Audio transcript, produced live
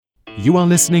You are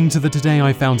listening to the Today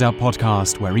I Found Out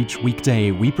podcast, where each weekday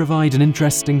we provide an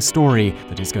interesting story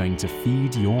that is going to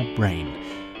feed your brain.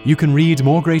 You can read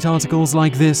more great articles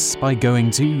like this by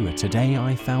going to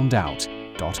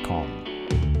todayifoundout.com.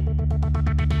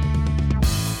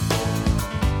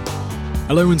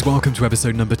 Hello and welcome to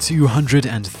episode number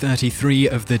 233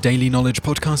 of the Daily Knowledge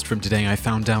podcast from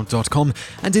todayifoundout.com.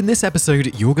 And in this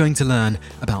episode, you're going to learn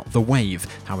about the wave,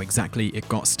 how exactly it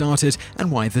got started, and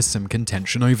why there's some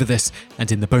contention over this. And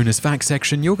in the bonus facts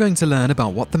section, you're going to learn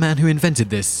about what the man who invented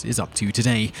this is up to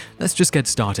today. Let's just get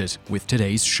started with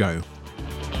today's show.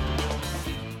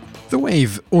 The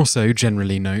wave, also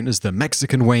generally known as the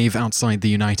Mexican wave outside the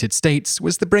United States,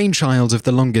 was the brainchild of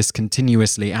the longest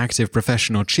continuously active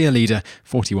professional cheerleader,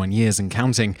 41 years and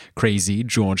counting, Crazy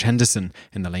George Henderson,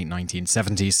 in the late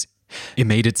 1970s. It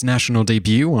made its national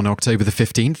debut on October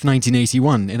 15,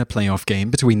 1981, in a playoff game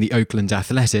between the Oakland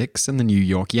Athletics and the New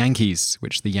York Yankees,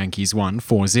 which the Yankees won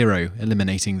 4-0,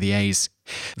 eliminating the A's.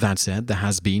 That said, there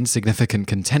has been significant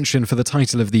contention for the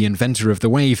title of the inventor of the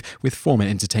wave, with former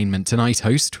Entertainment Tonight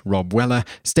host Rob Weller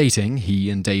stating he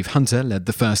and Dave Hunter led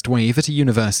the first wave at a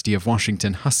University of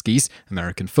Washington Huskies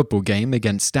American football game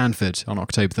against Stanford on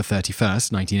October 31,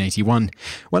 1981.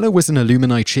 Weller was an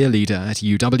alumni cheerleader at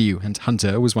UW, and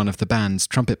Hunter was one of the band's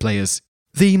trumpet players.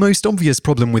 The most obvious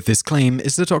problem with this claim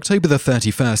is that October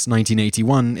 31st,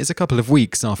 1981 is a couple of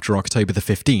weeks after October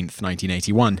 15th,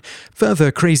 1981.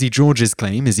 Further, Crazy George's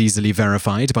claim is easily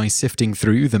verified by sifting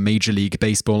through the Major League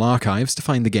Baseball archives to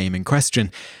find the game in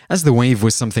question. As the wave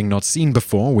was something not seen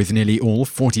before, with nearly all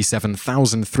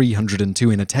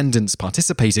 47,302 in attendance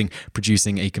participating,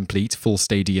 producing a complete full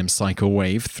stadium cycle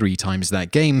wave 3 times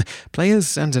that game,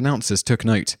 players and announcers took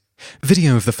note.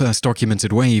 Video of the first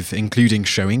documented wave, including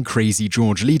showing Crazy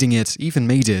George leading it, even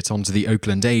made it onto the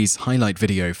Oakland A's highlight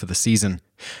video for the season.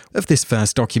 Of this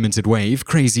first documented wave,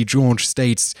 Crazy George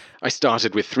states, "I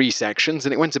started with 3 sections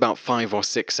and it went about 5 or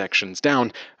 6 sections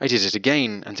down. I did it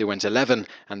again and it went 11,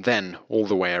 and then all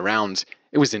the way around.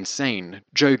 It was insane.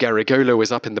 Joe Garagolo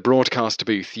was up in the broadcast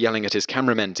booth yelling at his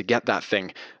cameramen to get that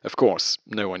thing. Of course,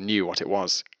 no one knew what it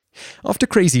was." After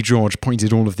Crazy George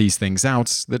pointed all of these things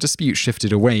out, the dispute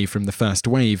shifted away from the first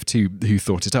wave to who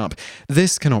thought it up.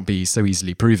 This cannot be so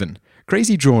easily proven.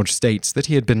 Crazy George states that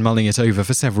he had been mulling it over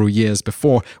for several years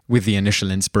before, with the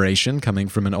initial inspiration coming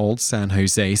from an old San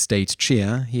Jose State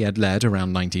cheer he had led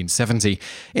around 1970.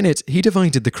 In it, he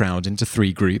divided the crowd into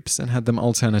 3 groups and had them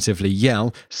alternatively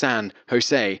yell, "San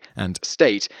Jose" and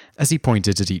 "State," as he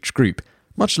pointed at each group.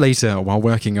 Much later, while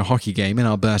working a hockey game in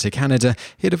Alberta, Canada,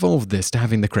 he had evolved this to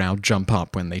having the crowd jump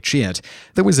up when they cheered.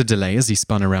 There was a delay as he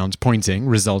spun around pointing,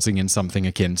 resulting in something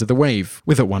akin to the wave,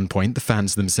 with at one point the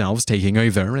fans themselves taking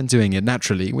over and doing it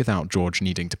naturally without George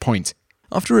needing to point.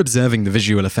 After observing the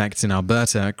visual effects in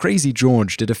Alberta, Crazy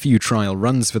George did a few trial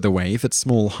runs for the wave at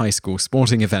small high school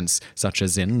sporting events, such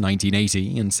as in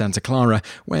 1980 in Santa Clara,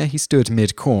 where he stood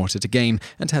mid-court at a game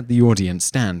and had the audience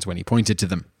stand when he pointed to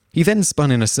them. He then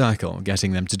spun in a circle,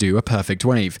 getting them to do a perfect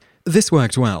wave. This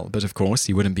worked well, but of course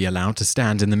he wouldn't be allowed to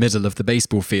stand in the middle of the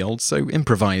baseball field, so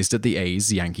improvised at the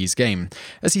A's-Yankees game.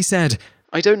 As he said,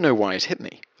 "I don't know why it hit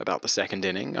me. About the second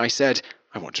inning, I said,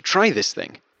 I want to try this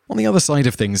thing." On the other side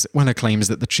of things, Weller claims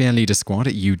that the cheerleader squad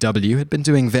at UW had been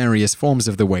doing various forms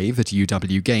of the wave at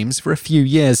UW games for a few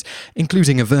years,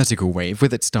 including a vertical wave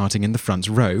with it starting in the front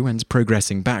row and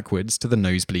progressing backwards to the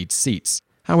nosebleed seats.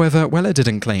 However, Weller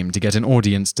didn't claim to get an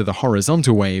audience to the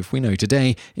horizontal wave we know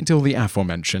today until the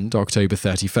aforementioned October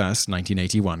 31st,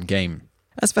 1981 game.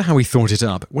 As for how he thought it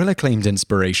up, Weller claimed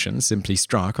inspiration simply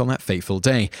struck on that fateful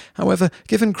day. However,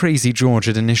 given Crazy George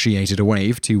had initiated a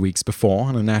wave 2 weeks before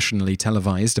on a nationally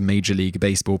televised Major League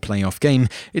Baseball playoff game,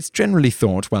 it's generally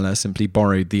thought Weller simply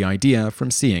borrowed the idea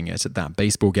from seeing it at that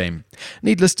baseball game.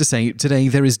 Needless to say, today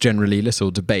there is generally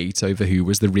little debate over who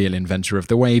was the real inventor of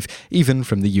the wave, even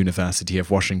from the University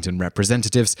of Washington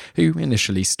representatives, who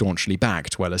initially staunchly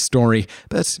backed Weller's story,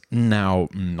 but now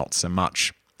not so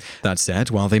much. That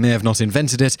said, while they may have not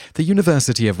invented it, the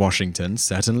University of Washington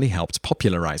certainly helped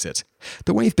popularize it.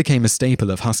 The wave became a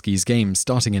staple of Huskies games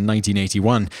starting in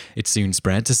 1981. It soon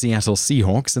spread to Seattle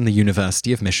Seahawks and the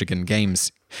University of Michigan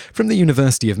games. From the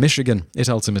University of Michigan, it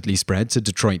ultimately spread to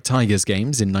Detroit Tigers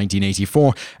games in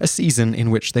 1984, a season in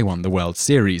which they won the World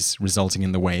Series, resulting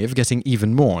in the wave getting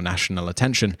even more national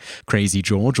attention. Crazy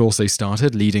George also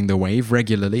started leading the wave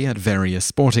regularly at various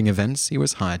sporting events he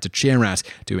was hired to cheer at,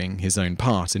 doing his own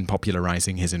part in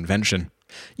popularizing his invention.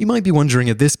 You might be wondering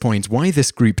at this point why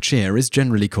this group cheer is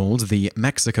generally called the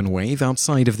Mexican wave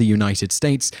outside of the United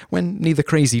States, when neither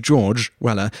Crazy George,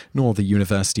 Weller, nor the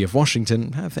University of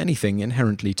Washington have anything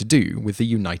inherently to do with the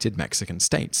United Mexican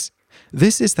States.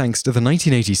 This is thanks to the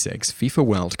 1986 FIFA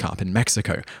World Cup in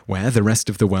Mexico, where the rest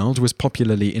of the world was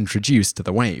popularly introduced to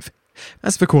the wave.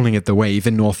 As for calling it the wave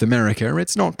in North America,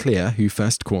 it's not clear who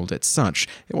first called it such.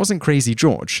 It wasn't Crazy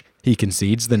George. He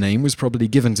concedes the name was probably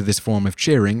given to this form of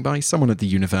cheering by someone at the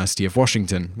University of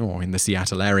Washington or in the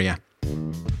Seattle area.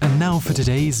 And now for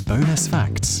today's bonus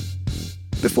facts.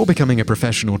 Before becoming a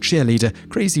professional cheerleader,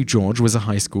 Crazy George was a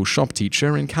high school shop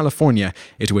teacher in California.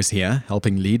 It was here,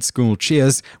 helping lead school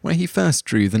cheers, where he first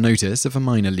drew the notice of a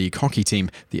minor league hockey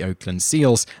team, the Oakland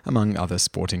Seals, among other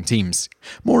sporting teams.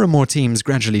 More and more teams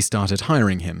gradually started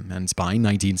hiring him, and by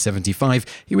 1975,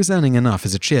 he was earning enough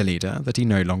as a cheerleader that he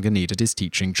no longer needed his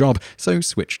teaching job, so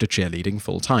switched to cheerleading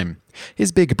full-time.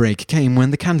 His big break came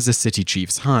when the Kansas City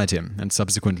Chiefs hired him, and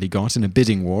subsequently got in a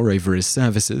bidding war over his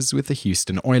services with the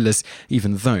Houston Oilers,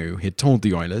 even though he'd told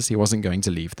the Oilers he wasn't going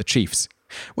to leave the Chiefs.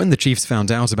 When the Chiefs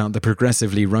found out about the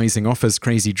progressively rising offers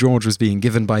Crazy George was being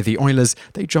given by the Oilers,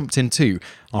 they jumped in too.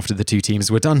 After the two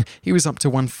teams were done, he was up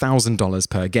to $1,000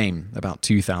 per game, about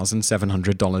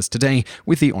 $2,700 today,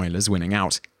 with the Oilers winning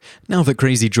out. Now that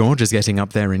Crazy George is getting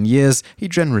up there in years, he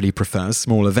generally prefers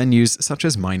smaller venues such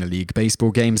as minor league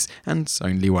baseball games and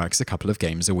only works a couple of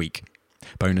games a week.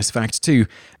 Bonus fact 2.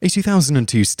 A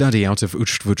 2002 study out of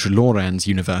Újvad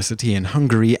University in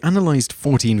Hungary analyzed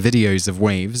 14 videos of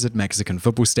waves at Mexican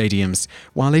football stadiums.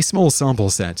 While a small sample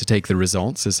set to take the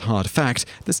results as hard fact,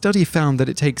 the study found that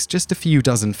it takes just a few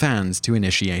dozen fans to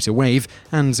initiate a wave,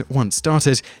 and once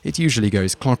started, it usually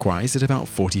goes clockwise at about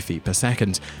 40 feet per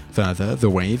second. Further, the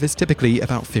wave is typically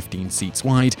about 15 seats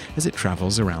wide as it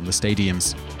travels around the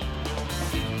stadiums.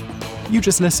 You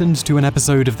just listened to an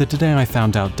episode of the Today I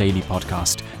Found Out Daily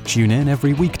podcast. Tune in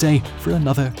every weekday for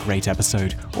another great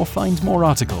episode, or find more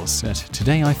articles at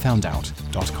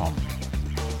todayifoundout.com.